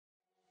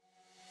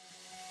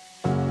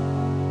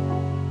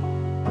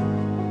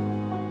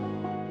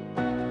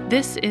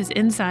This is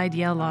Inside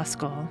Yale Law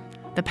School,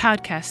 the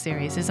podcast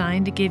series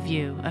designed to give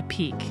you a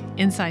peek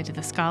inside to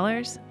the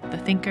scholars, the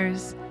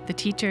thinkers, the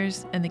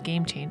teachers, and the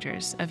game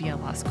changers of Yale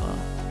Law School.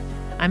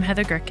 I'm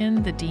Heather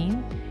Gerken, the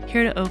Dean,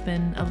 here to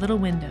open a little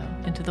window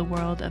into the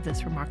world of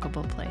this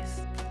remarkable place.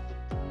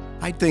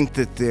 I think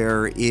that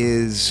there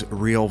is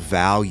real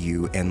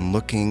value in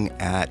looking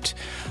at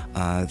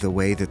the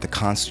way that the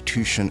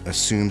Constitution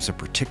assumes a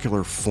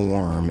particular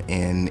form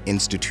in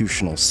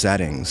institutional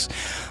settings.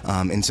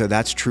 And so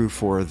that's true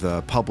for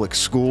the public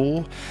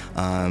school.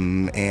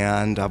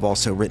 And I've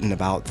also written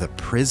about the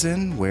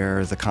prison,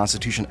 where the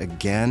Constitution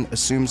again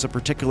assumes a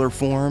particular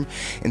form.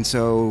 And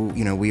so,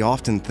 we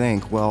often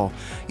think, well,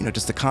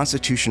 does the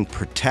Constitution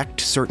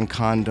protect certain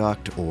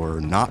conduct or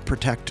not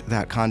protect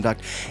that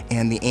conduct?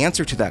 And the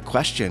answer to that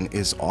question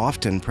is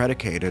often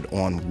predicated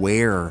on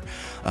where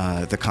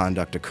the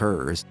conduct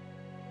occurs.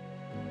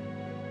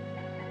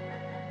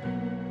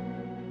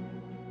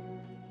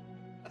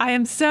 I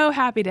am so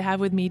happy to have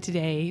with me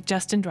today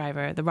Justin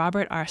Driver, the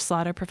Robert R.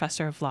 Slaughter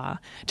Professor of Law.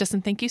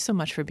 Justin, thank you so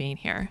much for being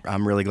here.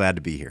 I'm really glad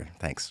to be here.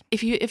 Thanks.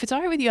 If it's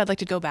all right with you, I'd like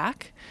to go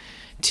back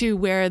to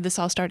where this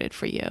all started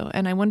for you.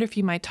 And I wonder if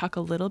you might talk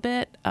a little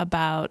bit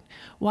about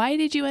why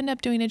did you end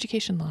up doing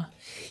education law?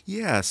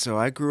 Yeah, so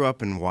I grew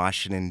up in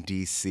Washington,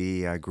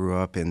 D.C. I grew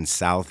up in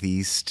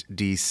southeast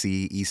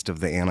D.C., east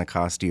of the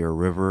Anacostia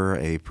River,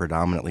 a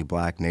predominantly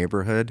black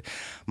neighborhood.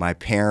 My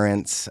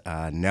parents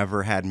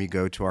never had me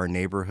go to our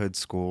neighborhood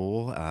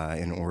school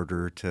in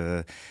order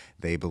to,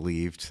 they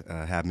believed,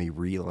 have me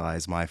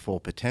realize my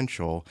full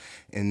potential.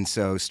 And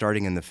so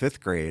starting in the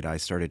fifth grade, I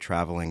started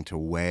traveling to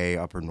way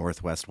upper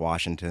northwest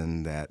Washington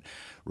that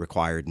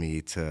required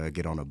me to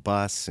get on a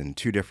bus and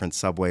two different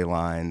subway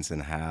lines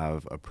and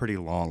have a pretty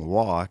long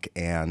walk.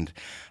 And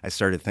I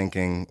started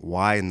thinking,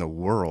 why in the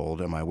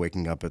world am I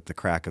waking up at the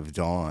crack of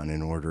dawn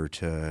in order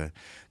to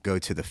go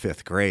to the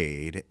fifth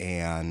grade?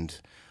 And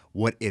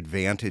what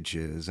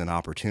advantages and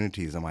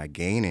opportunities am I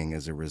gaining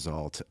as a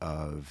result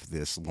of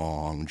this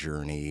long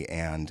journey?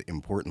 And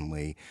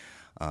importantly,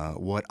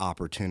 what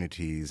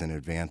opportunities and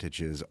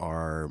advantages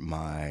are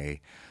my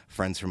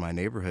friends from my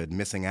neighborhood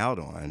missing out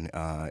on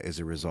as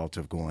a result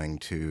of going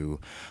to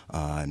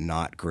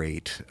not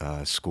great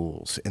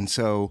schools? And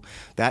so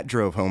that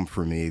drove home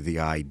for me the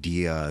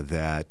idea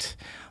that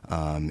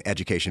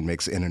education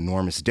makes an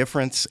enormous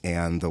difference,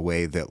 and the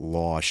way that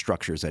law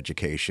structures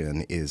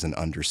education is an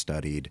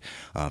understudied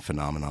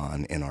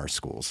phenomenon in our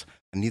schools.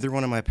 Neither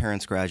one of my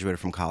parents graduated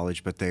from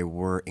college, but they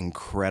were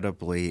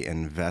incredibly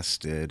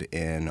invested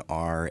in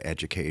our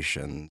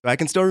education. I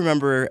can still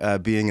remember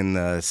being in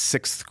the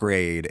sixth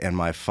grade and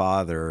my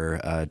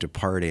father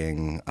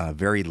departing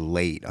very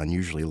late,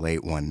 unusually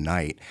late one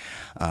night,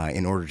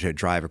 in order to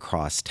drive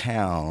across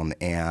town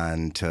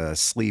and to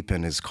sleep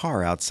in his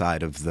car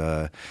outside of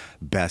the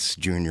best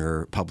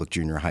public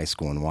junior high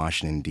school in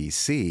Washington,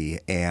 D.C.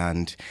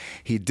 And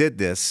he did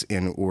this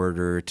in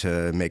order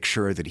to make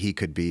sure that he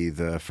could be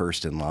the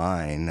first in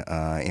line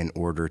in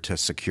order to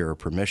secure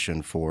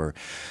permission for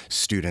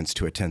students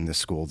to attend the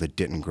school that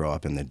didn't grow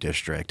up in the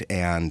district.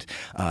 And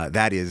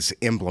that is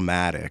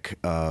emblematic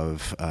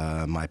of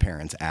my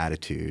parents'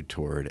 attitude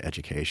toward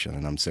education.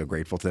 And I'm so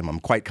grateful to them.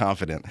 I'm quite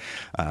confident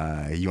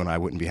you and I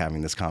wouldn't be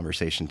having this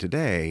conversation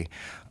today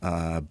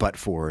but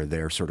for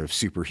their sort of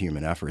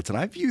superhuman efforts. And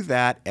I view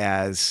that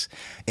as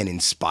an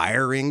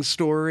inspiring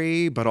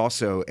story, but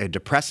also a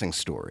depressing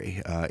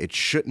story. It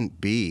shouldn't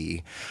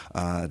be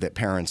that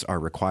parents are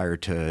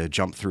required to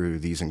jump through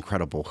these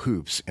incredible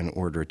hoops in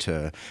order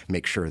to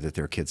make sure that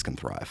their kids can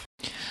thrive.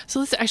 So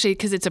let's actually,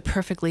 because it's a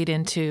perfect lead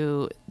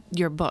into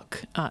your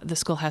book, The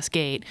Schoolhouse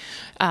Gate,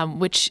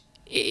 which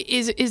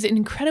is an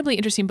incredibly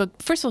interesting book.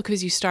 First of all,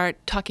 because you start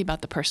talking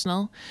about the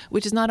personal,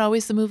 which is not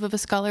always the move of a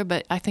scholar,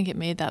 but I think it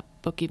made that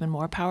book even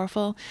more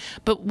powerful.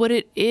 But what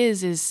it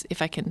is,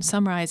 if I can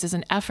summarize, is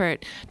an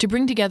effort to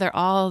bring together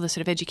all the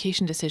sort of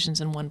education decisions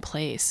in one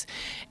place.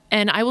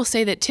 And I will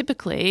say that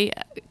typically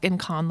in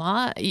con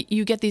law,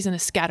 you get these in a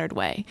scattered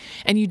way,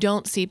 and you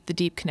don't see the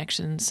deep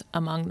connections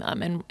among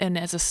them. And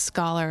as a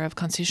scholar of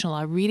constitutional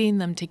law, reading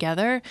them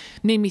together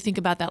made me think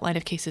about that line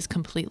of cases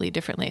completely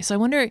differently. So I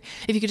wonder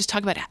if you could just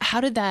talk about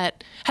how did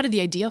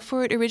the idea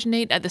for it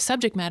originate? The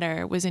subject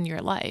matter was in your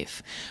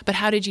life, but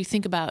how did you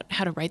think about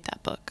how to write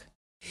that book?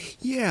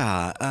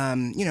 Yeah,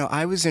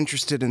 I was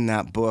interested in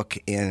that book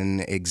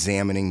in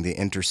examining the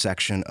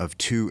intersection of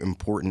two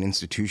important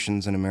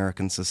institutions in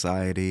American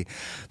society,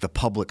 the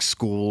public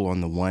school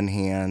on the one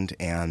hand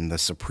and the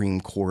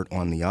Supreme Court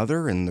on the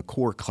other. And the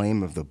core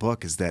claim of the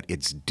book is that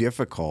it's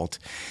difficult,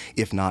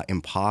 if not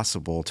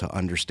impossible, to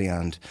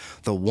understand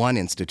the one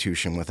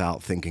institution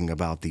without thinking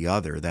about the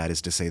other. That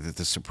is to say that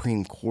the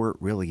Supreme Court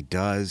really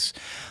does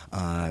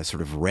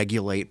sort of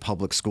regulate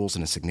public schools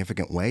in a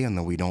significant way, and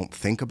though we don't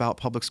think about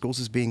public schools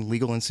as being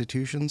legal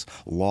institutions.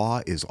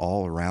 Law is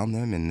all around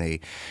them, and they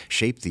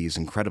shape these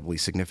incredibly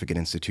significant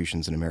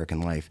institutions in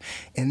American life.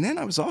 And then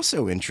I was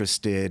also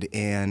interested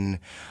in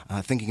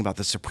thinking about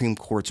the Supreme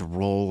Court's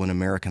role in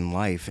American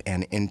life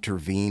and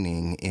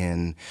intervening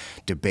in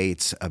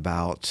debates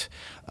about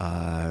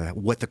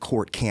what the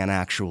court can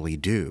actually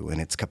do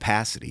and its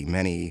capacity.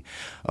 Many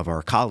of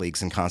our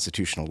colleagues in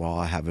constitutional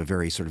law have a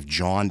very sort of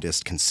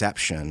jaundiced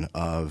conception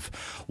of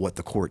what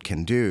the court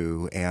can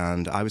do,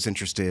 and I was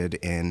interested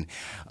in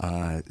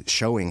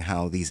showing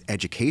how these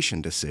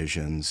education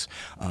decisions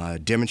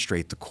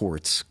demonstrate the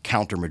court's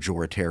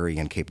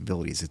counter-majoritarian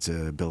capabilities, its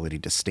ability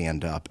to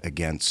stand up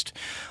against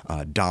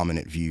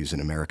dominant views in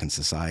American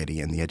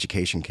society, and the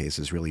education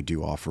cases really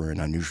do offer an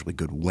unusually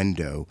good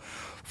window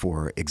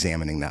for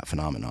examining that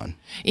phenomenon.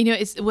 You know,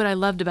 what I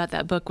loved about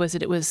that book was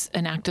that it was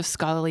an act of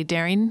scholarly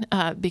daring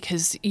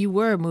because you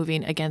were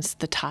moving against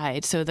the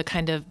tide. So the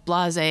kind of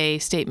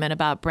blasé statement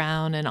about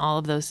Brown and all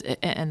of those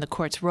and the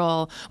court's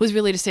role was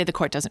really to say the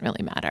court doesn't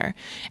really matter.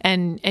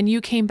 And you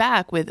came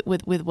back with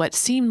what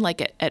seemed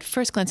like at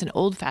first glance an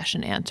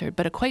old-fashioned answer,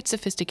 but a quite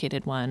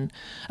sophisticated one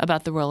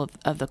about the role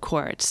of the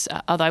courts.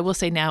 Although I will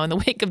say now in the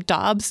wake of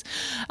Dobbs,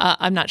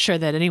 I'm not sure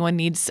that anyone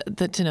needs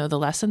to know the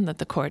lesson that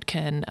the court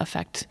can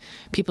affect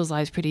people's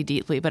lives pretty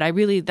deeply. But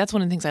that's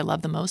one of the things I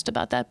love the most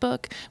about that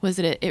book was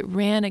that it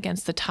ran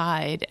against the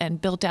tide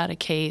and built out a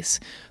case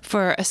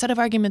for a set of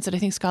arguments that I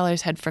think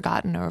scholars had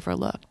forgotten or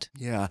overlooked.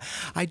 Yeah,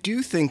 I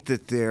do think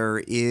that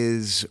there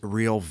is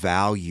real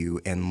value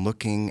in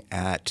looking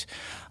at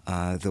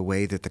the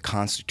way that the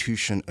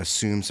Constitution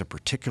assumes a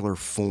particular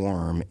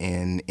form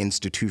in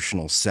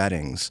institutional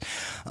settings.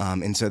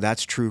 And so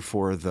that's true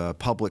for the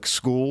public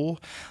school.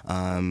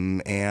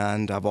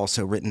 And I've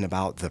also written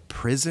about the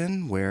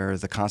prison, where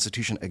the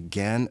Constitution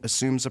again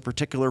assumes a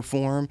particular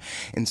form.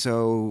 And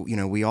so,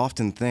 we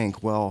often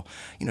think, well,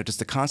 does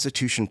the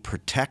Constitution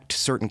protect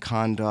certain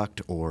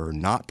conduct or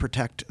not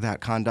protect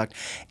that conduct?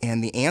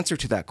 And the answer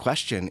to that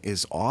question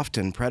is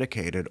often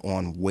predicated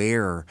on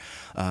where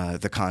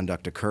the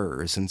conduct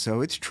occurs. And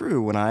so it's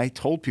true. When I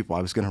told people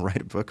I was going to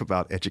write a book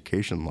about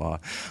education law,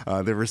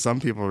 there were some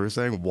people who were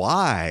saying,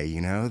 why?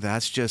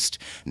 That's just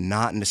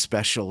not an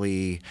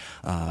especially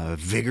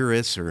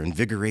vigorous or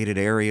invigorated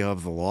area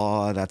of the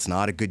law. That's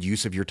not a good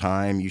use of your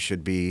time. You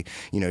should be,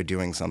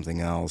 doing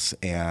something else.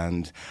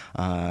 And,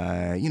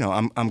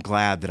 I'm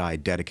glad that I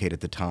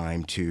dedicated the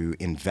time to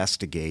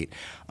investigate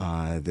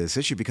this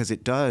issue because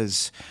it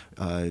does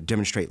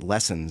demonstrate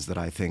lessons that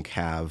I think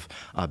have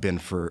been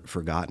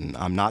forgotten.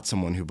 I'm not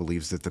someone who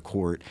believes that the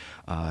court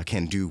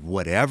can do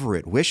whatever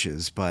it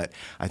wishes, but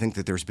I think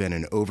that there's been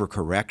an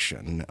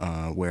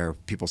overcorrection where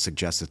people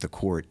suggest that the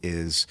court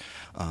is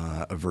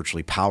a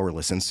virtually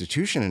powerless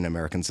institution in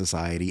American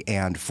society,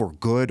 and for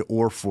good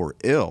or for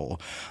ill,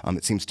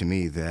 it seems to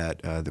me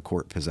that the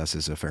court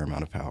possesses a fair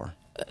amount of power.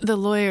 The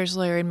lawyer's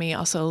lawyer in me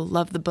also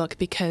loved the book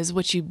because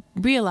what you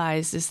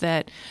realize is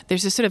that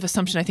there's this sort of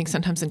assumption, I think,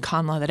 sometimes in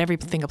con law that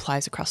everything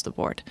applies across the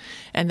board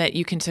and that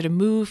you can sort of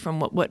move from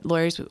what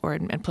lawyers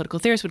and political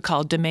theorists would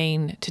call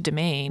domain to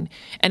domain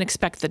and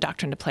expect the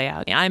doctrine to play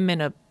out. I'm in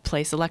a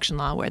place, election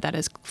law, where that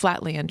is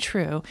flatly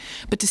untrue.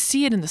 But to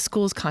see it in the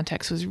school's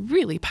context was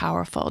really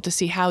powerful, to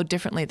see how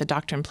differently the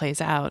doctrine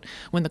plays out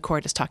when the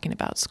court is talking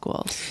about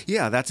schools.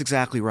 Yeah, that's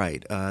exactly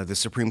right. The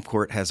Supreme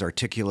Court has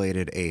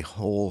articulated a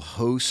whole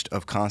host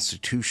of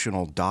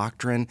constitutional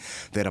doctrine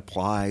that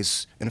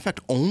applies, in effect,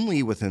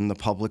 only within the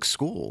public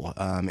school.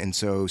 And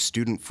so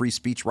student free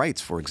speech rights,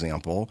 for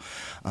example,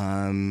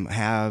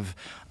 have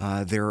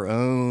their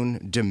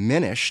own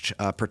diminished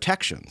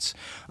protections.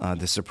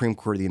 The Supreme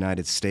Court of the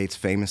United States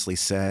famously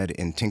said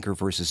in Tinker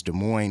versus Des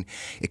Moines,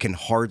 it can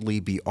hardly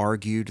be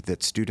argued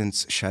that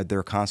students shed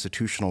their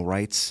constitutional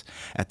rights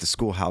at the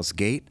schoolhouse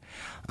gate.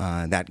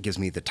 That gives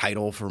me the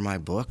title for my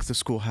book, The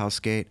Schoolhouse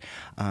Gate.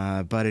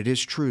 But it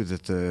is true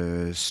that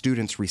the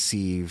students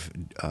receive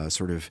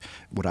sort of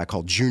what I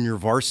call junior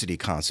varsity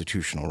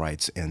constitutional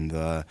rights in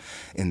the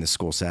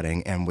school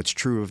setting. And what's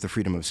true of the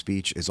freedom of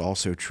speech is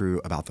also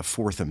true about the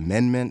Fourth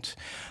Amendment,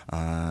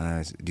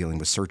 dealing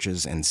with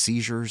searches and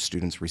seizures.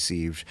 Students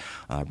received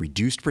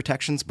reduced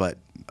protections, but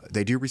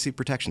they do receive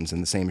protections,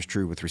 and the same is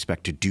true with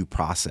respect to due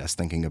process,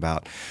 thinking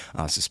about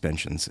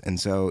suspensions. And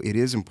so it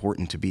is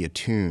important to be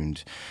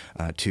attuned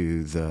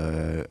to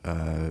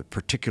the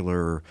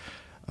particular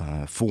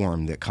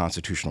form that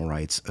constitutional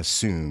rights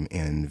assume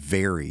in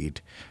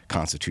varied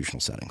constitutional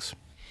settings.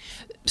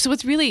 So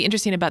what's really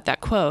interesting about that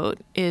quote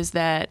is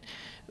that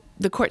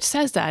the court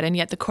says that, and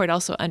yet the court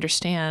also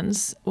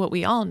understands what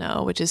we all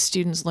know, which is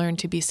students learn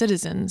to be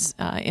citizens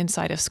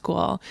inside of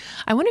school.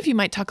 I wonder if you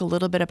might talk a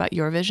little bit about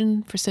your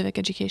vision for civic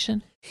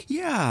education.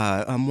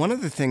 Yeah, one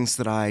of the things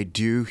that I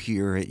do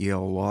here at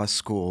Yale Law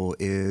School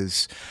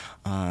is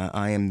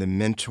I am the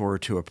mentor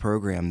to a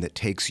program that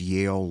takes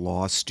Yale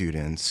law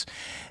students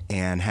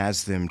and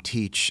has them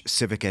teach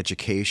civic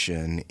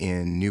education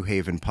in New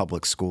Haven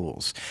public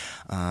schools.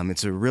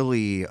 It's a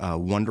really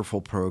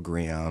wonderful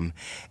program,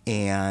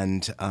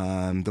 and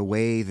the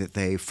way that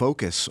they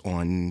focus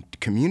on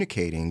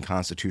communicating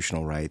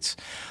constitutional rights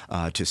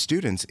to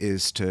students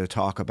is to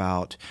talk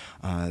about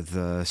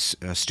the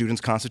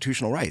students'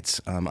 constitutional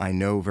rights. I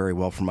know very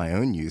well from my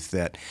own youth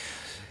that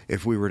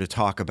if we were to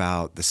talk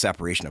about the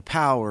separation of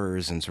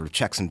powers and sort of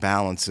checks and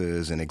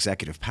balances and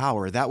executive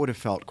power, that would have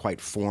felt quite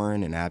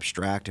foreign and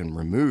abstract and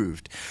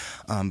removed.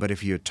 But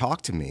if you had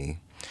talked to me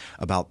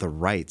about the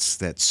rights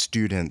that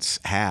students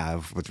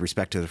have with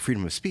respect to the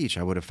freedom of speech,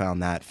 I would have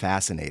found that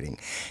fascinating.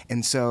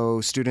 And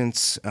so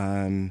students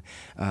can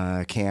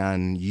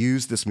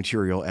use this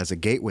material as a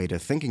gateway to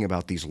thinking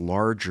about these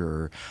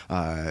larger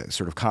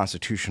sort of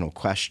constitutional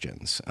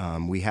questions.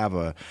 We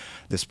have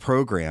this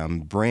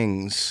program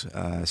brings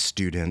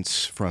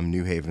students from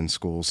New Haven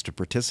schools to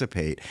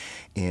participate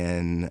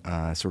in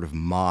sort of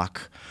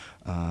mock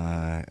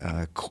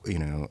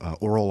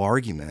oral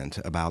argument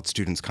about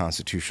students'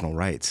 constitutional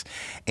rights.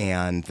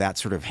 And that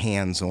sort of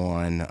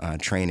hands-on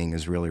training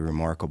is really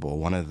remarkable.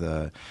 One of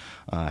the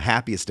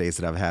happiest days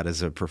that I've had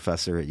as a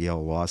professor at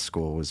Yale Law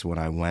School was when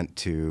I went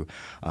to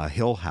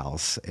Hill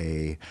House,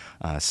 a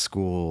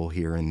school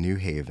here in New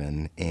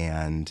Haven,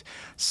 and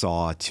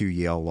saw 2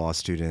 Yale Law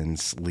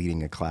students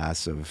leading a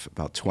class of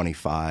about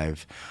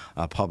 25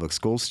 public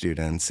school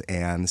students.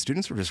 And the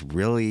students were just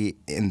really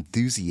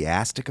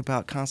enthusiastic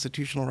about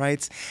constitutional rights.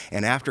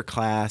 And after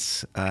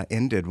class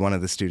ended, one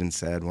of the students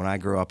said, "When I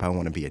grow up, I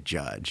want to be a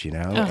judge,"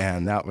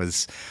 And that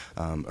was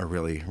a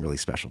really, really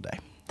special day.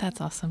 That's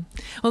awesome.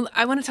 Well,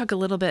 I want to talk a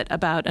little bit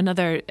about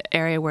another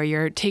area where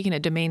you're taking a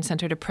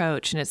domain-centered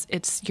approach, and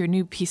it's your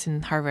new piece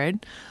in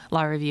Harvard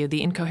Law Review,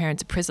 The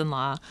Incoherence of Prison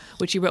Law,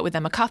 which you wrote with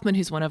Emma Kaufman,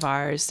 who's one of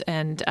ours.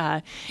 And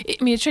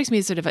it strikes me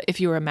as sort of if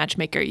you were a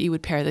matchmaker, you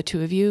would pair the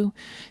two of you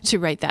to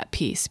write that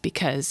piece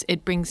because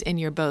it brings in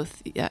your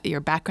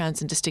backgrounds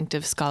and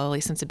distinctive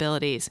scholarly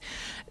sensibilities.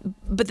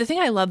 But the thing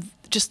I love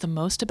just the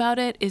most about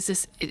it is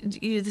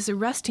this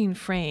arresting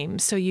frame.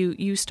 So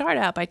you start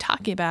out by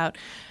talking about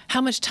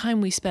how much time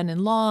we spend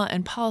in law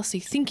and policy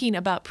thinking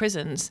about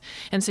prisons.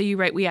 And so you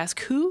write, we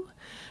ask who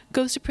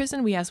goes to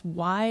prison, we ask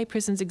why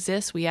prisons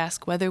exist, we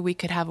ask whether we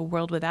could have a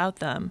world without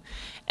them.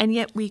 And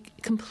yet we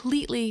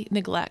completely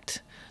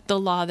neglect the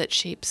law that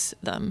shapes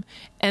them.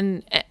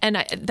 And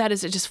that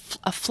is just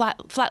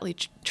flatly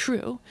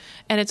true.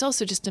 And it's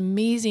also just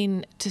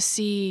amazing to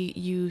see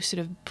you sort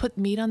of put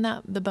meat on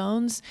the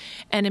bones,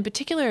 and in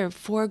particular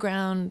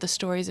foreground the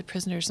stories of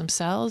prisoners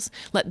themselves,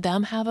 let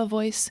them have a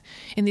voice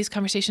in these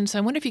conversations. So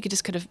I wonder if you could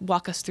just kind of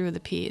walk us through the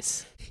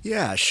piece.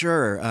 Yeah,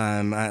 sure.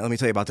 Let me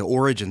tell you about the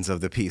origins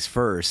of the piece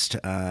first.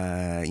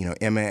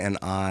 Emma and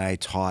I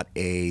taught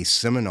a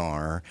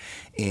seminar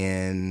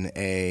in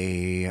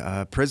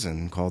a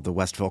prison called the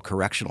Westville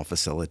Correctional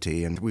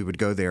Facility, and we would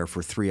go there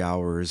for 3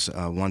 hours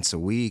once a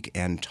week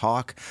and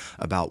talk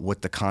about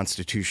what the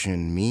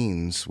Constitution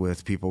means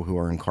with people who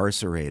are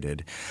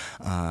incarcerated.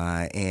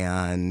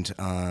 And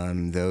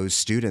those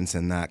students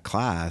in that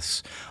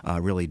class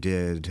really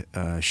did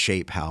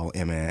shape how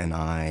Emma and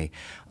I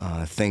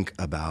think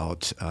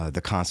about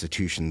the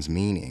Constitution's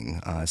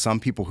meaning. Some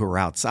people who are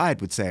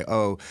outside would say,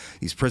 oh,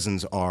 these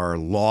prisons are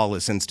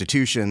lawless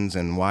institutions,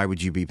 and why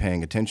would you be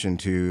paying attention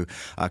to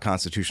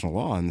constitutional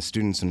law? And the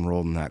students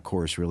enrolled in that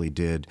course really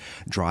did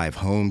drive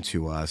home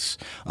to us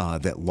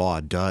that law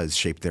does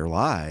shape their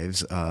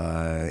lives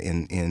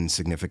in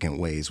significant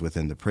ways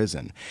within the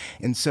prison.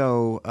 And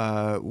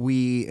so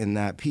we, in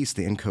that piece,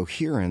 The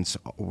Incoherence,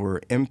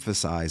 were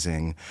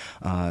emphasizing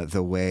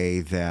the way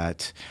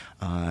that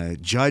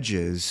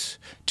judges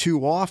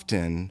too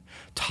often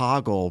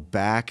toggle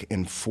back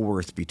and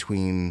forth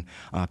between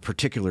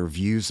particular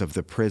views of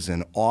the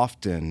prison,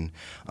 often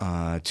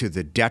to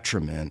the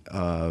detriment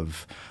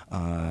of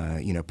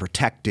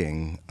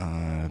protecting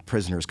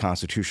prisoners'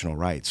 constitutional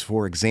rights.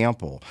 For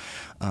example,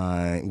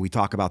 we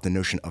talk about the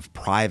notion of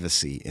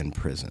privacy in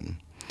prison.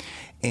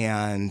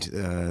 And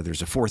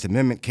there's a Fourth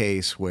Amendment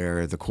case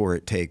where the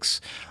court takes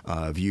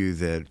a view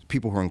that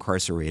people who are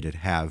incarcerated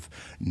have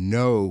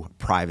no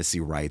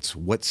privacy rights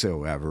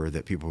whatsoever,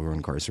 that people who are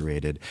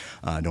incarcerated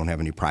don't have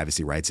any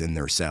privacy rights in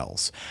their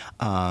cells.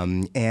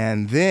 And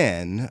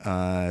then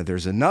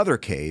there's another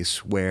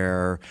case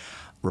where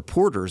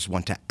reporters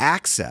want to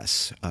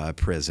access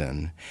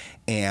prison,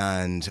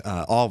 and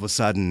all of a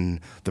sudden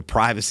the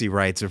privacy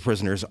rights of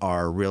prisoners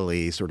are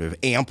really sort of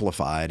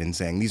amplified in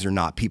saying these are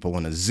not people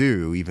in a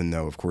zoo, even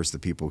though, of course, the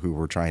people who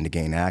were trying to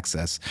gain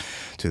access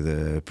to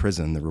the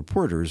prison, the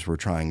reporters, were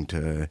trying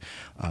to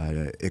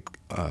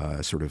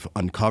sort of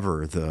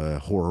uncover the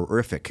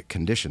horrific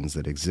conditions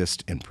that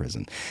exist in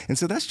prison. And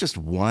so that's just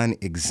one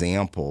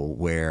example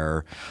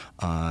where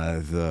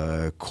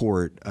the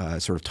court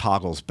sort of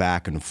toggles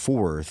back and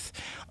forth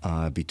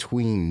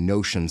between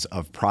notions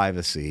of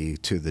privacy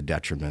to the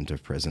detriment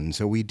of prison.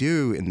 So we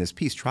do, in this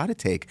piece, try to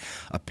take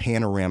a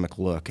panoramic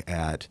look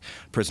at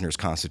prisoners'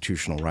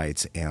 constitutional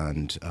rights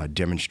and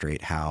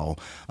demonstrate how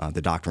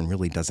the doctrine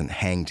really doesn't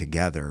hang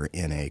together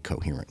in a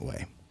coherent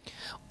way.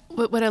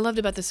 What I loved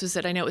about this was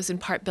that I know it was in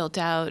part built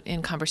out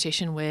in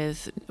conversation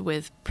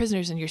with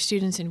prisoners and your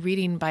students, and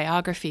reading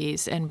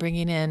biographies and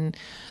bringing in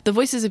the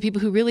voices of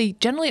people who really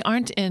generally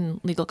aren't in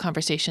legal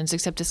conversations,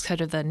 except as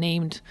kind of the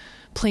named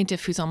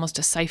plaintiff who's almost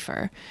a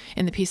cipher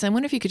in the piece. I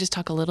wonder if you could just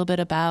talk a little bit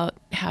about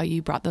how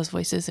you brought those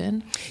voices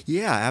in.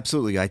 Yeah,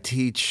 absolutely. I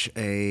teach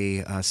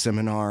a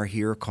seminar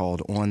here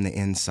called On the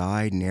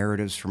Inside,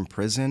 Narratives from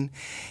Prison.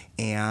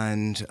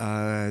 And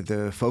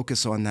the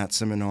focus on that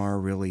seminar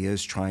really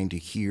is trying to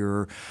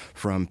hear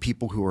from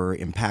people who are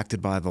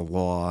impacted by the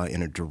law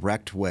in a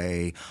direct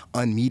way,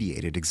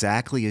 unmediated,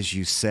 exactly as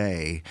you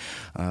say.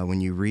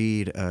 When you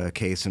read a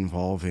case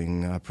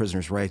involving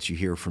prisoners' rights, you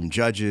hear from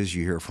judges,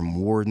 you hear from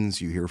wardens,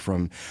 you hear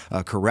from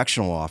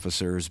correctional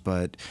officers,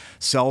 but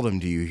seldom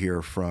do you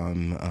hear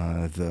from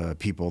the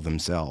people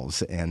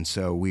themselves. And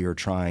so we are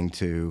trying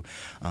to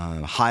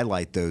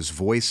highlight those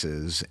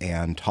voices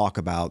and talk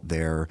about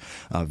their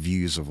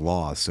views of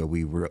law. So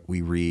we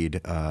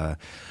read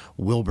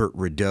Wilbert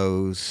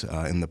Rideau's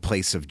In the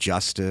Place of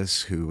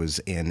Justice, who was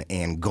in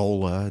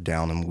Angola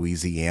down in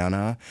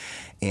Louisiana.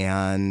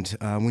 And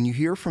when you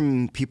hear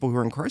from people who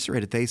are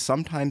incarcerated, they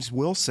sometimes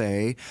will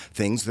say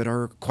things that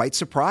are quite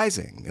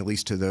surprising, at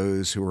least to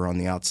those who are on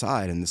the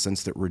outside, in the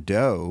sense that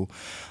Rideau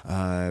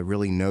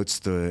really notes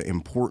the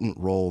important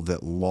role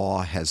that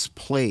law has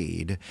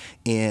played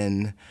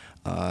in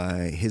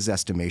his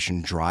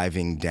estimation,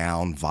 driving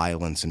down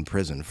violence in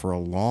prison. For a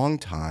long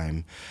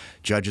time,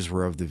 judges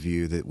were of the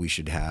view that we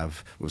should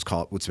have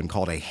what's been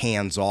called a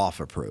hands-off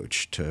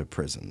approach to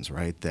prisons,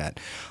 right?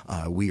 That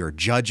we are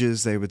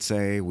judges, they would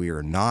say. We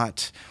are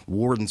not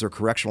wardens or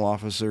correctional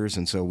officers,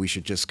 and so we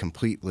should just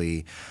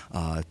completely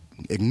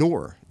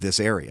ignore this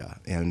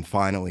area. And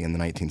finally, in the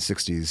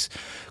 1960s,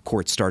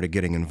 courts started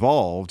getting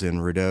involved,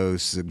 and Rideau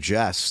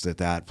suggests that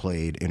that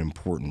played an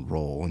important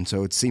role. And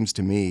so it seems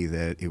to me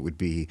that it would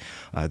be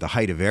the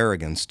height of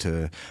arrogance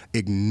to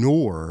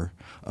ignore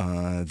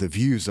the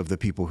views of the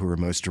people who are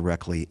most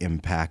directly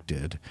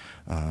impacted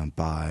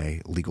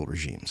by legal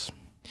regimes.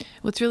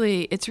 Well,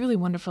 it's really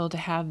wonderful to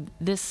have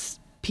this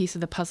piece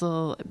of the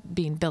puzzle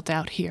being built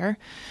out here,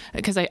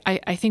 because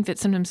I think that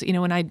sometimes,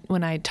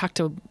 when I talk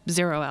to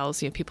Zero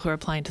L's, people who are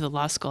applying to the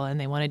law school and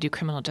they want to do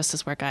criminal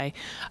justice work, I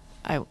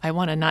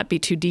want to not be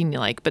too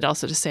dean-like, but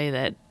also to say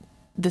that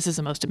this is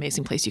the most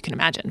amazing place you can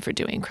imagine for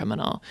doing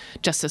criminal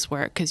justice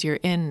work, because you're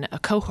in a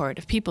cohort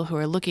of people who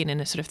are looking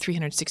in a sort of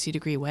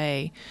 360-degree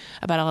way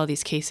about all of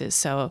these cases.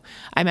 So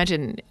I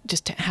imagine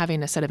just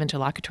having a set of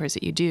interlocutors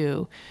that you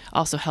do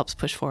also helps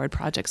push forward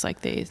projects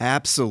like these.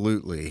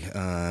 Absolutely.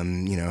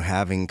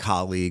 Having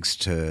colleagues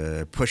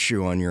to push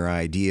you on your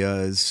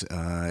ideas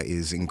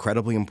is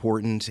incredibly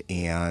important,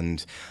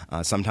 and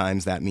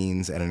sometimes that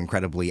means at an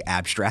incredibly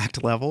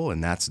abstract level,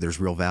 and there's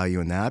real value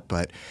in that.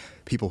 But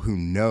people who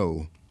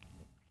know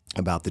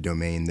about the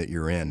domain that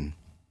you're in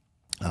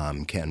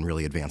can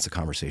really advance the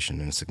conversation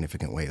in a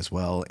significant way as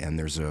well. And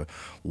there's a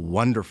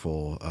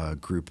wonderful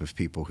group of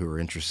people who are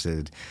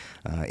interested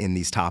in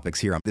these topics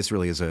here. This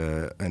really is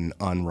an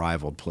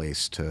unrivaled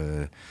place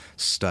to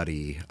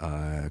study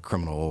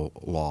criminal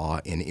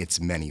law in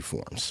its many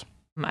forms.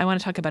 I want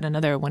to talk about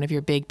another one of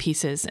your big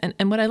pieces.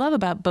 And what I love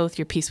about both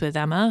your piece with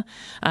Emma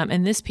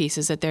and this piece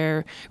is that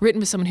they're written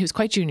with someone who's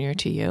quite junior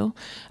to you.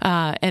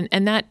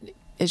 And that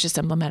is just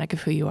emblematic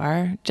of who you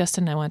are.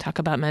 Justin, I want to talk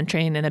about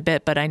mentoring in a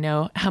bit, but I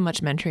know how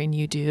much mentoring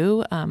you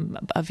do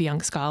of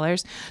young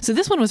scholars. So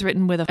this one was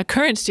written with a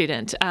current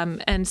student.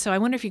 And so I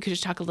wonder if you could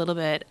just talk a little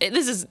bit.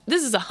 This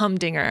is a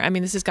humdinger. I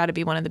mean, this has got to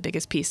be one of the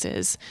biggest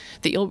pieces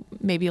that you'll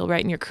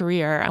write in your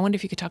career. I wonder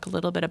if you could talk a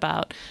little bit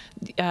about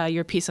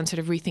your piece on sort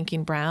of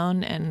rethinking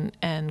Brown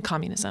and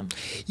communism.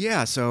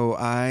 Yeah, so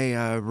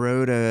I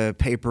wrote a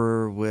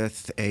paper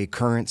with a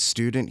current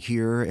student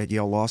here at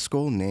Yale Law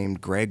School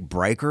named Greg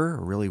Breicher,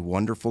 a really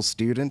wonderful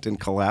student and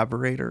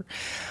collaborator.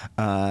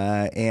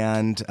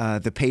 And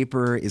the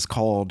paper is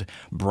called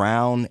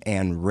Brown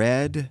and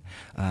Red,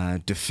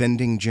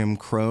 Defending Jim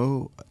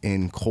Crow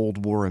in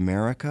Cold War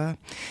America.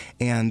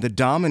 And the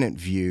dominant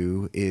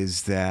view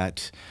is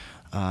that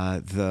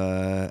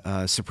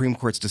the Supreme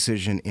Court's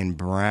decision in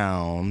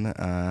Brown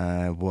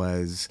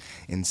was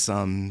in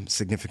some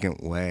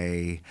significant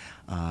way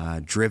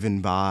driven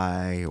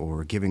by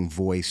or giving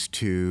voice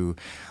to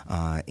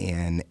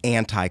an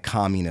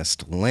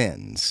anti-communist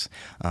lens.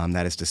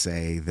 That is to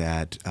say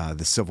that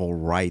the civil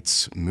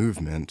rights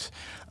movement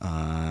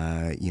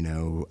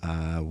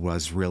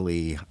was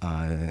really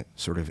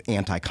sort of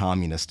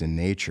anti-communist in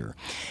nature.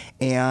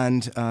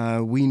 And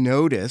we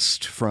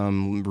noticed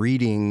from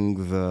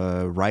reading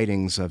the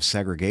writings of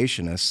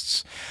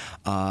segregationists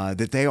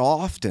that they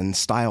often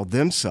styled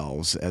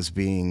themselves as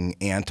being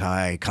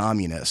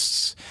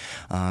anti-communists.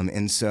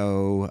 And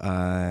so,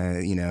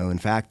 in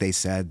fact, they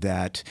said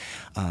that,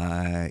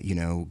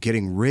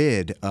 getting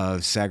rid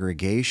of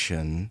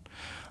segregation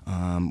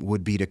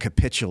would be to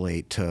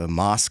capitulate to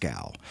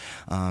Moscow.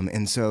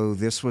 And so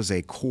this was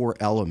a core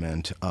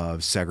element of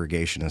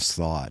segregationist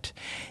thought.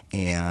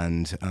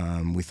 And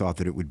we thought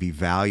that it would be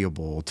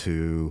valuable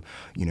to,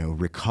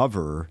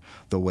 recover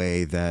the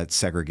way that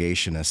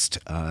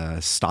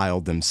segregationists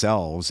styled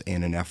themselves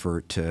in an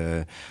effort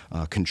to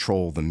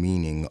control the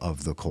meaning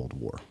of the Cold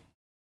War.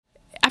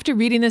 After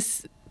reading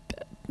this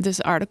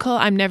article,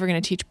 I'm never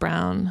going to teach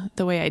Brown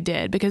the way I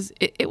did, because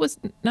it was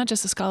not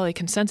just a scholarly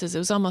consensus, it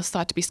was almost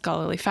thought to be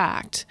scholarly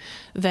fact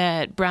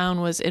that Brown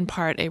was in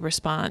part a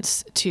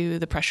response to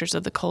the pressures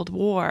of the Cold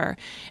War.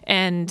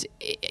 And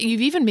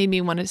you've even made me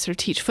want to sort of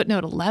teach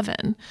footnote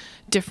 11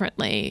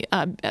 differently.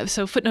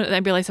 So footnote, I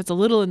realize that's a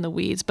little in the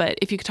weeds, but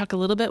if you could talk a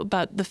little bit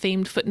about the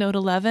famed footnote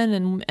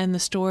 11 and the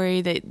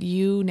story that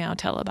you now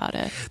tell about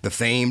it. The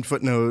famed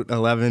footnote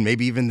 11,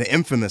 maybe even the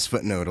infamous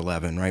footnote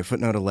 11, right?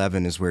 Footnote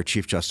 11 is where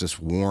Chief Justice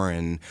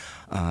Warren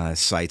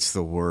cites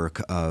the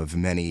work of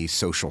many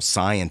social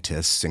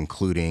scientists,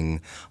 including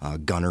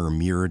Gunnar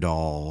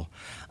Myrdal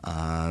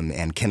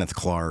and Kenneth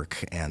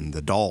Clark and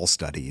the Dahl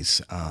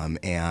studies.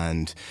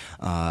 And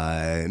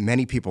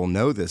many people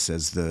know this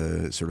as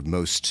the sort of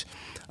most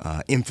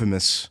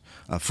infamous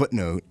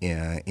footnote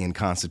in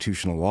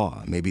constitutional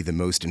law, maybe the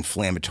most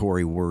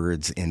inflammatory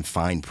words in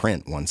fine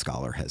print, one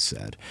scholar has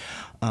said.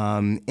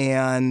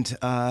 It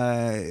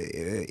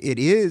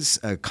is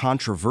a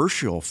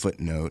controversial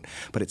footnote,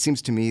 but it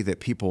seems to me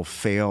that people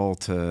fail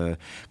to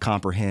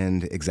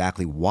comprehend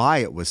exactly why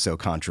it was so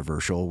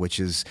controversial, which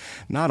is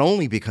not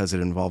only because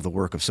it involved the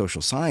work of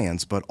social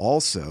science, but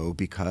also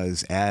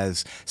because,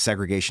 as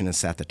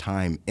segregationists at the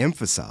time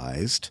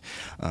emphasized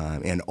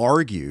and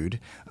argued,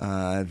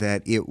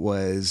 that it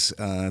was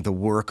the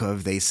work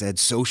of, they said,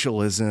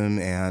 socialism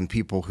and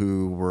people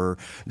who were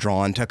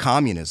drawn to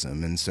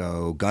communism. And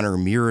so Gunnar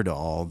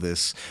Myrdal,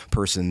 this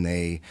person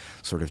they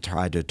sort of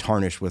tried to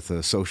tarnish with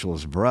a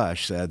socialist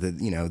brush, said that,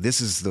 this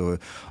is the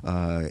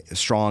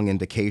strong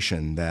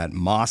indication that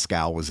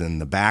Moscow was in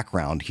the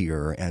background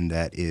here and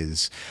that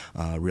is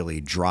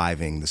really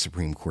driving the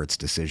Supreme Court's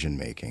decision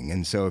making.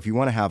 And so if you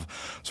want to have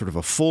sort of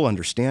a full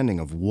understanding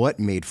of what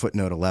made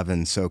footnote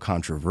 11 so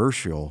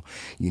controversial,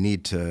 you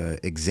need to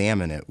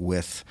examine it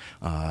with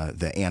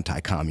the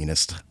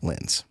anti-communist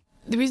lens.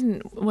 One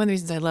of the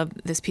reasons I love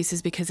this piece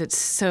is because it's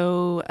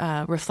so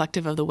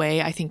reflective of the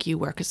way I think you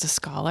work as a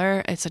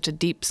scholar. It's such a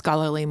deep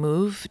scholarly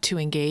move to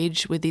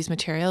engage with these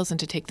materials and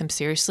to take them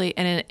seriously.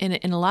 And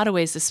in a lot of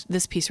ways,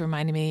 this piece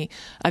reminded me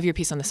of your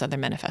piece on the Southern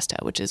Manifesto,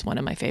 which is one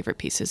of my favorite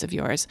pieces of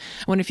yours.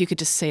 I wonder if you could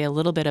just say a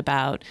little bit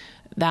about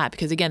that,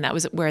 because again, that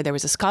was where there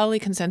was a scholarly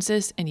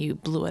consensus and you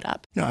blew it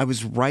up. I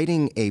was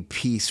writing a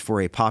piece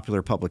for a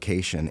popular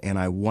publication, and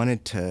I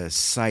wanted to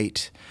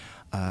cite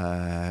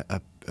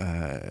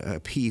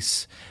a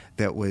piece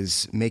that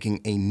was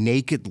making a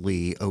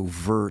nakedly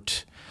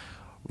overt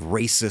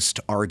racist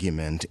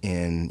argument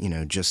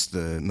in, just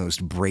the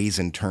most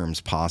brazen terms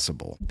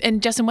possible.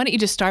 And Justin, why don't you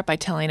just start by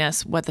telling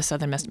us what the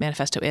Southern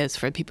Manifesto is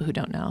for people who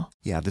don't know?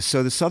 Yeah,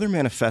 so the Southern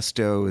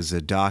Manifesto is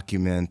a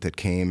document that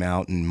came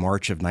out in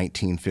March of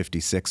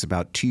 1956,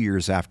 about 2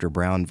 years after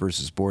Brown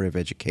versus Board of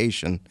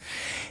Education.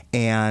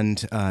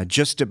 And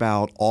just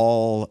about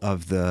all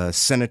of the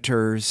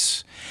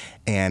senators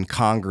and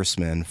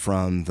congressmen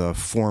from the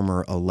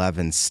former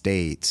 11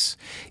 states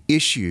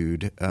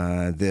issued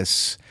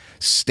this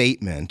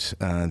statement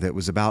that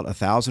was about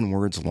 1,000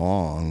 words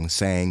long,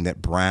 saying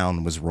that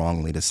Brown was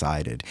wrongly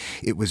decided.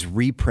 It was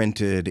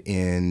reprinted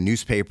in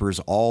newspapers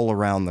all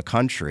around the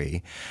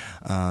country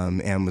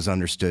and was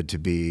understood to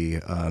be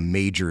a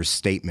major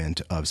statement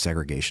of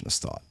segregationist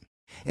thought.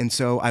 And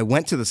so I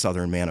went to the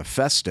Southern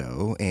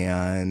Manifesto,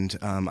 and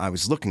I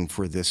was looking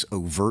for this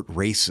overt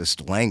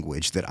racist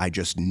language that I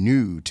just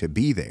knew to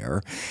be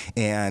there.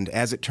 And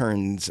as it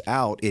turns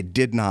out, it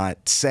did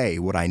not say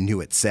what I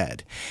knew it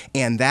said.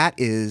 And that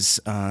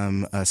is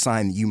a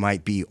sign that you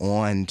might be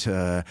on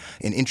to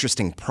an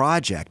interesting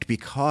project,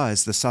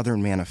 because the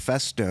Southern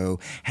Manifesto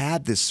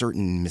had this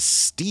certain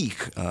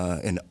mystique,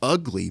 an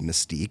ugly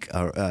mystique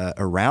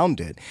around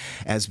it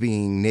as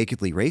being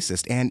nakedly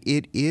racist. And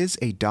it is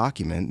a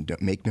document,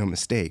 make no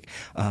mistake,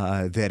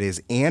 that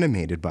is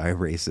animated by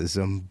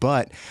racism,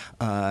 but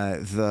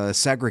the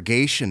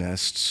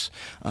segregationists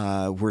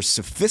were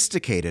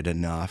sophisticated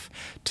enough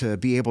to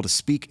be able to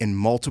speak in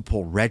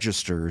multiple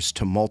registers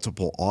to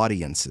multiple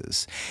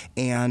audiences.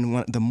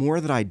 And the more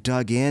that I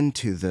dug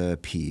into the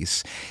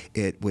piece,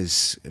 it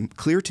was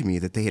clear to me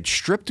that they had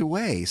stripped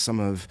away some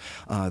of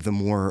the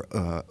more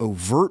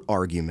overt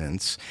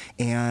arguments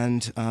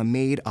and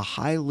made a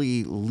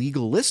highly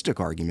legalistic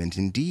argument.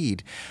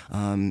 Indeed,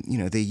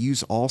 they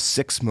use all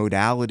 6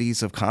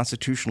 modalities of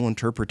constitutional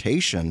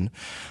interpretation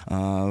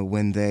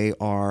when they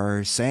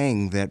are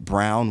saying that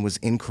Brown was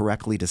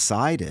incorrectly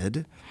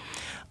decided.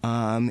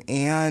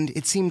 And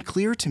it seemed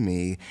clear to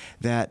me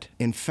that,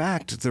 in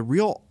fact, the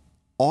real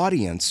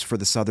audience for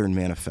the Southern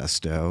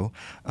Manifesto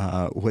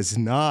was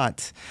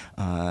not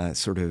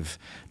sort of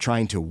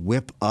trying to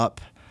whip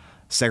up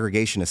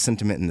segregationist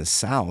sentiment in the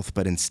South,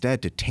 but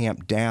instead to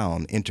tamp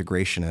down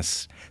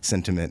integrationist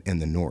sentiment in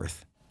the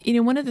North. You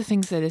know, one of the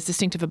things that is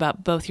distinctive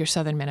about both your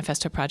Southern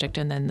Manifesto project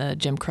and then the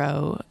Jim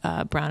Crow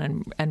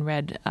Brown and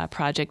Red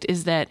project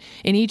is that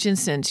in each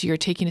instance, you're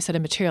taking a set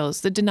of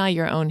materials that deny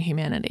your own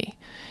humanity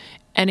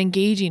and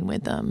engaging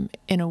with them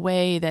in a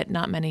way that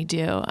not many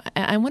do.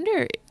 I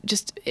wonder,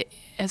 just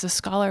as a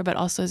scholar, but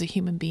also as a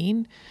human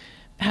being,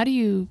 how do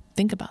you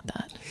think about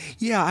that?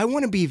 Yeah, I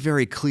want to be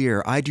very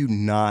clear. I do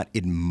not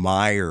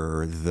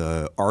admire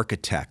the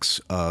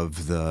architects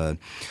of the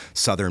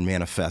Southern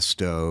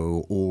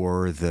Manifesto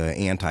or the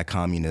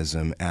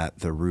anti-communism at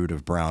the root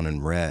of Brown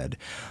and Red.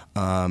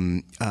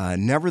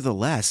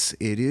 Nevertheless,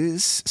 it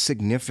is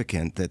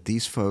significant that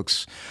these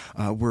folks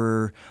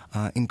were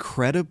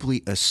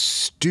incredibly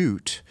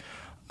astute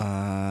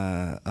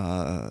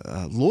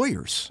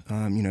lawyers.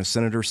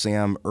 Senator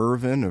Sam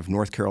Ervin of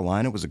North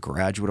Carolina was a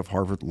graduate of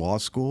Harvard Law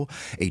School,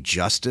 a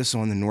justice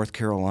on the North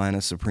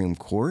Carolina Supreme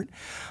Court.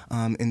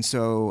 And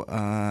so,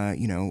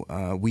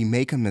 we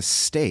make a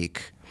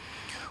mistake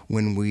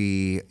when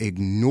we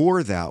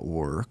ignore that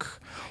work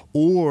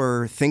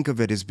or think of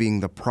it as being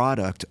the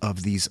product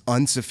of these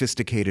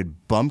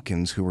unsophisticated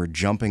bumpkins who are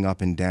jumping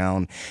up and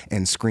down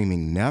and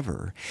screaming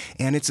never.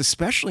 And it's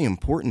especially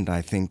important,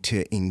 I think,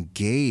 to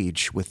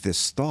engage with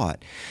this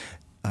thought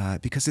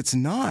because it's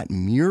not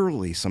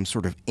merely some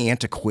sort of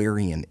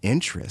antiquarian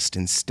interest.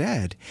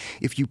 Instead,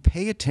 if you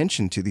pay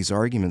attention to these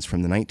arguments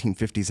from the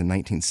 1950s and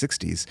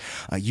 1960s,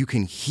 you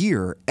can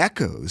hear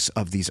echoes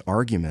of these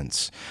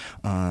arguments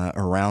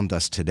around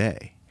us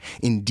today.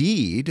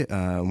 Indeed,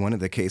 one of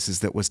the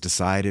cases that was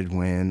decided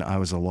when I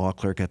was a law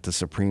clerk at the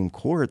Supreme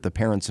Court, the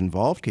parents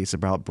involved case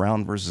about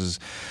Brown versus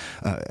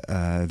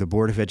the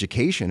Board of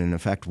Education, and in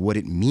fact, what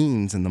it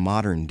means in the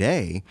modern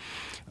day,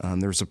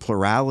 there's a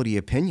plurality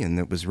opinion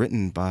that was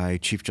written by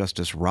Chief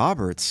Justice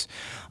Roberts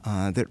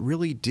that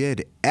really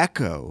did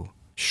echo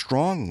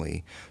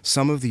strongly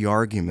some of the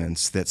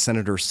arguments that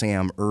Senator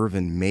Sam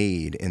Ervin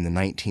made in the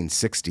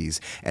 1960s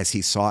as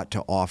he sought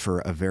to offer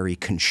a very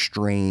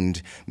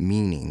constrained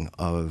meaning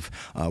of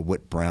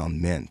what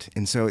Brown meant.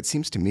 And so it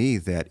seems to me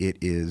that it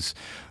is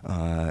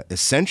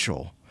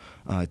essential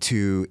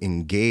to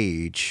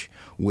engage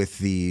with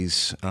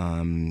these,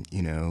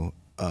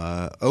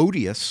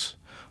 odious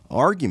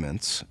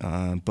arguments,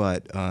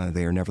 but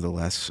they are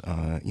nevertheless,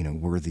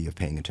 worthy of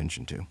paying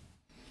attention to.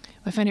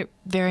 I find it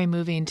very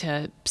moving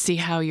to see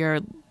how your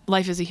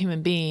life as a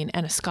human being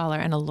and a scholar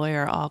and a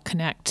lawyer all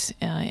connect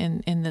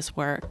in this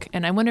work.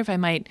 And I wonder if I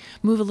might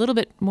move a little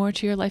bit more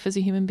to your life as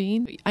a human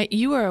being.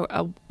 You are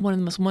one of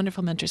the most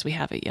wonderful mentors we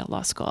have at Yale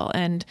Law School.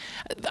 And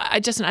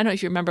Justin, I don't know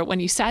if you remember,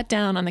 when you sat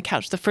down on the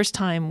couch the first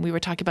time we were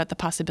talking about the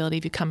possibility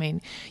of you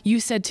coming,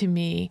 you said to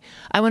me,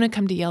 I want to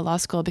come to Yale Law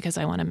School because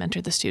I want to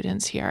mentor the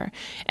students here.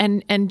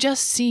 And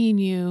just seeing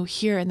you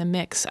here in the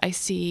mix, I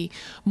see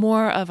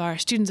more of our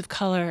students of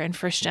color and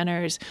first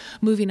geners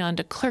moving on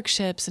to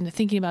clerkships and to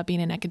thinking about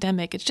being an academic.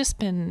 It's just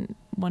been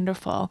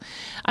wonderful.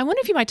 I wonder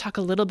if you might talk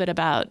a little bit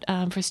about,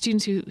 for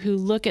students who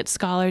look at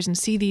scholars and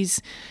see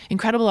these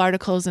incredible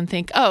articles and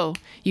think, oh,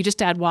 you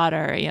just add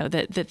water,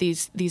 that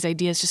these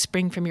ideas just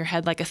spring from your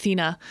head like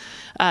Athena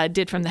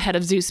did from the head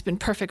of Zeus in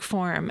perfect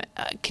form.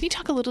 Can you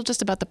talk a little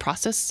just about the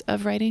process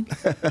of writing?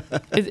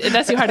 If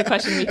that's too hard a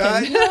question. We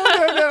can.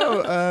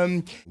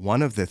 No.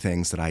 One of the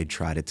things that I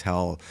try to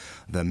tell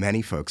the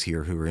many folks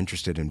here who are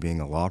interested in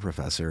being a law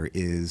professor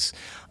is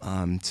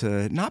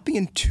to not be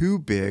in too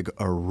big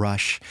a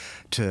rush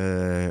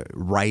to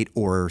write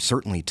or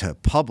certainly to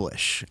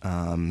publish.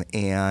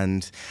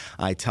 And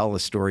I tell a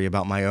story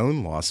about my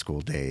own law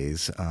school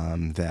days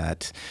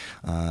that,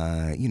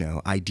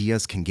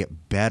 ideas can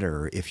get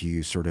better if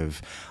you sort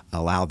of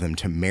allow them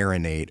to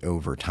marinate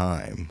over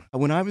time.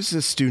 When I was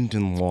a student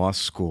in law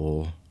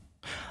school,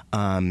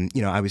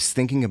 I was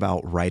thinking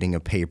about writing a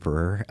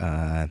paper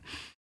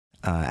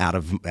out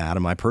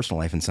of my personal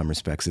life in some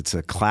respects. It's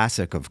a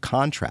classic of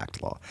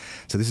contract law.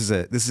 So this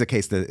is a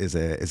case that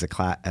is a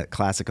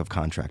classic of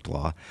contract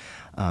law.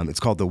 It's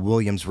called the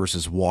Williams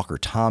versus Walker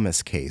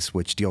Thomas case,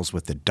 which deals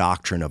with the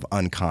doctrine of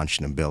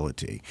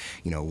unconscionability.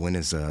 When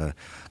is a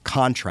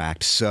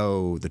contract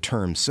the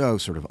term so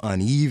sort of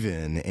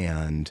uneven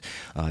and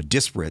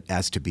disparate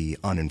as to be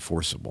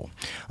unenforceable.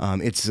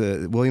 It's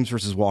Williams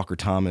versus Walker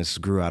Thomas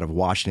grew out of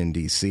Washington,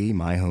 D.C.,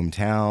 my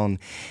hometown,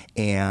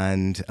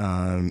 and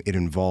it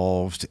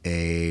involved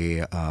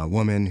a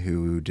woman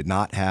who did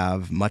not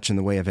have much in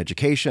the way of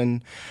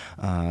education,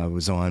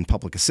 was on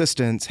public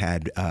assistance,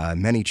 had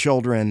many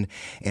children,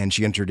 and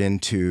she entered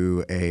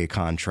into a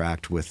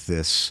contract with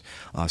this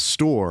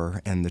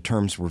store, and the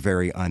terms were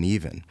very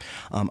uneven.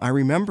 I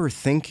remember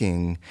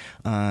thinking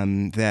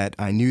that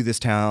I knew this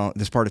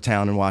part of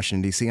town in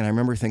Washington, D.C., and I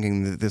remember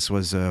thinking that this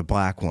was a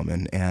black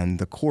woman, and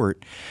the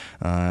court,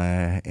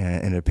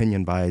 an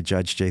opinion by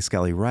Judge J.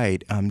 Skelly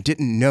Wright,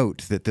 didn't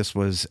note that this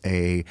was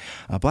a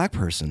black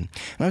person.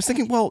 And I was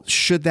thinking, well,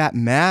 should that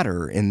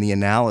matter in the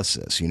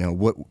analysis?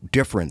 What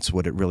difference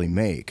would it really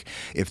make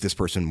if this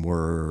person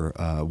were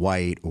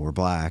white or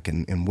black,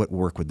 and what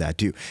work would that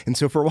do? And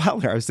so for a while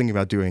there, I was thinking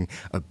about doing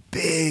a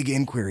big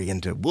inquiry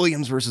into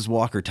Williams versus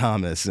Walker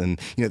Thomas and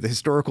the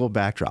historical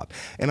backdrop.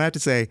 And I have to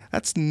say,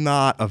 that's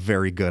not a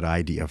very good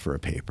idea for a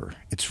paper.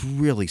 It's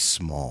really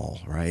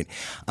small, right?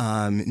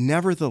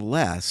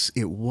 Nevertheless,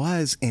 it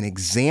was an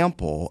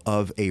example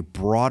of a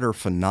broader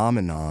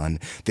phenomenon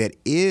that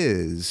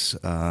is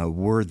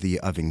worthy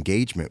of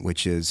engagement,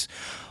 which is,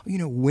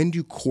 when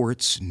do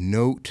courts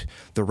note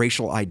the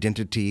racial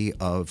identity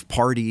of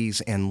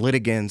parties and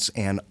litigants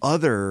and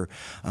other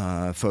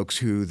folks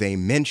who they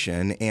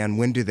mention, and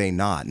when do they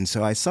not? And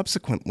so I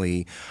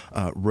subsequently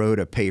wrote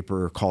a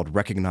paper called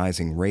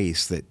Recognizing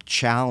Race that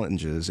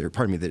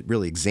that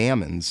really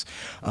examines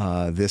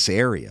this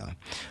area.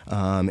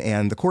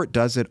 And the court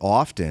does it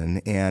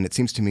often, and it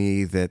seems to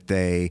me that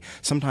they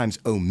sometimes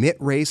omit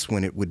race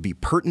when it would be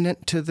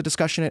pertinent to the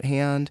discussion at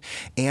hand,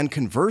 and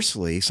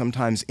conversely,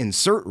 sometimes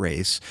insert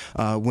race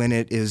when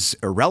it is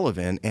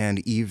irrelevant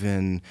and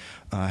even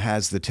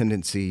has the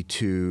tendency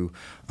to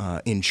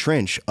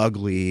entrench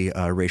ugly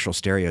racial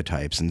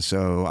stereotypes. And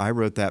so I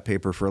wrote that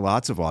paper for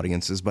lots of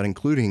audiences, but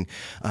including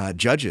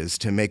judges,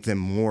 to make them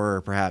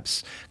more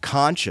perhaps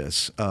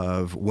conscious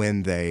of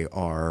when they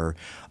are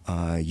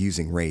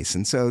using race.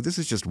 And so this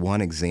is just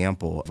one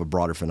example of a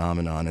broader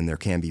phenomenon, and there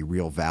can be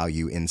real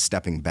value in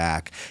stepping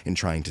back and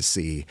trying to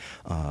see,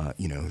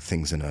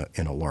 things in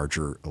a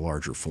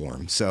larger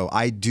form. So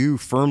I do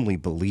firmly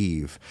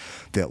believe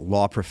that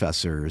law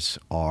professors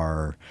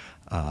are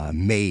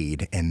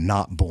made and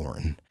not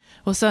born.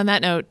 Well, so on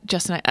that note,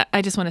 Justin,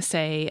 I just want to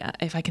say,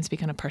 if I can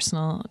speak on a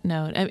personal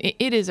note,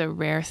 it is a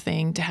rare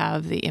thing to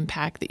have the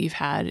impact that you've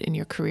had in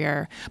your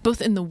career,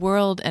 both in the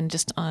world and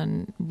just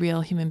on real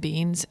human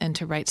beings, and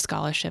to write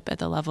scholarship at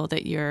the level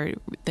that you're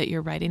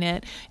writing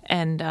it.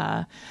 And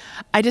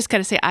I just got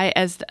to say,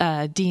 as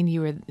dean,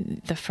 you were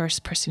the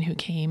first person who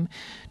came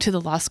to the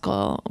law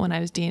school when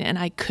I was dean, and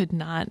I could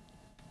not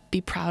be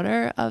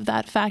prouder of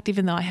that fact,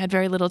 even though I had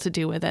very little to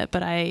do with it.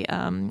 But I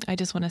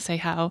just want to say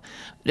how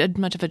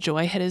much of a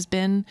joy it has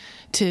been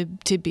to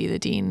be the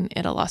dean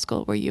at a law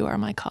school where you are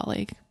my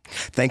colleague.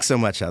 Thanks so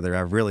much, Heather.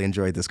 I've really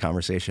enjoyed this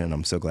conversation.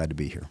 I'm so glad to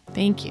be here.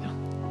 Thank you.